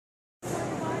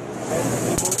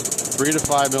3 to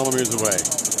 5 millimeters away.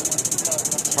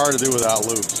 It's hard to do without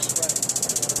loops.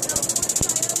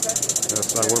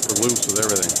 Yes, I work with loops with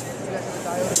everything.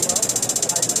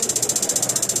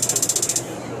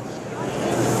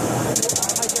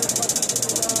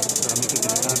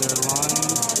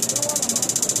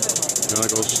 You want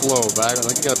to go slow back.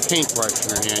 Like you got a paintbrush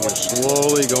in your hand. You're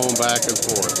slowly going back and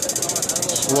forth.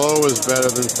 Slow is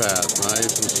better than fast.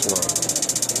 Nice and slow.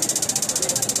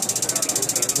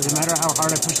 Does it matter how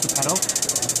hard I push the pedal?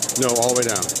 No, all the way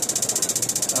down.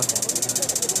 Okay.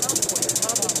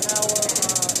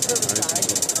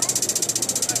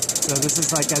 So this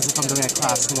is like as if I'm doing a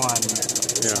class 1.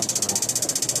 Yeah.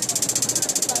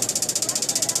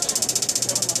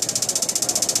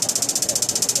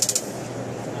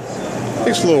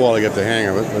 Takes a little while to get the hang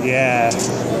of it, but yeah.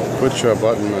 Put your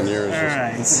button on yours.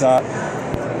 Alright.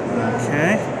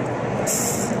 Okay. You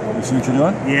see what you're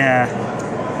doing? Yeah.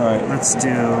 Alright. Let's do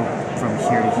from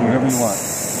here to here. Whatever you want.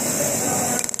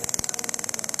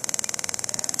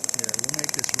 Here, we'll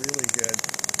make this really good.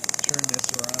 Turn this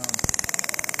around.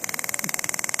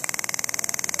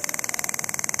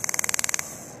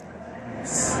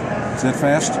 Is that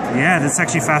fast? Yeah, that's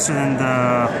actually faster than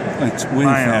the It's way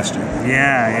bio. faster.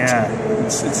 Yeah, yeah.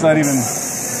 It's not even...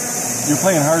 You're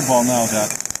playing hardball now,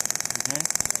 Doc. Okay?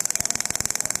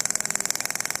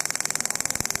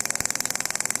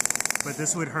 But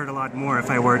this would hurt a lot more if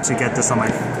I were to get this on my...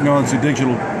 No, it's a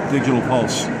digital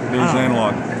pulse. There's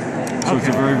analog. So it's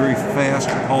a very, very fast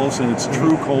pulse, and it's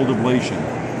true cold ablation.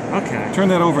 Okay. Turn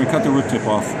that over and cut the root tip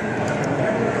off.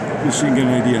 Just so you can get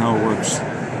an idea how it works.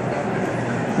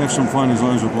 Have some fun as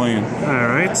long as we're playing.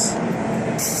 Alright.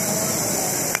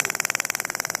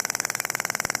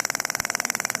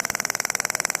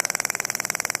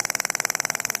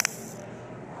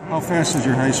 How fast is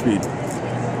your high speed?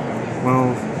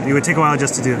 Well, it would take a while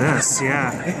just to do this,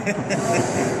 yeah.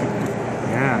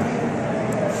 Yeah.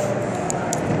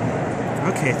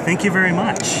 Okay, thank you very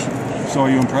much. So are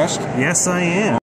you impressed? Yes, I am.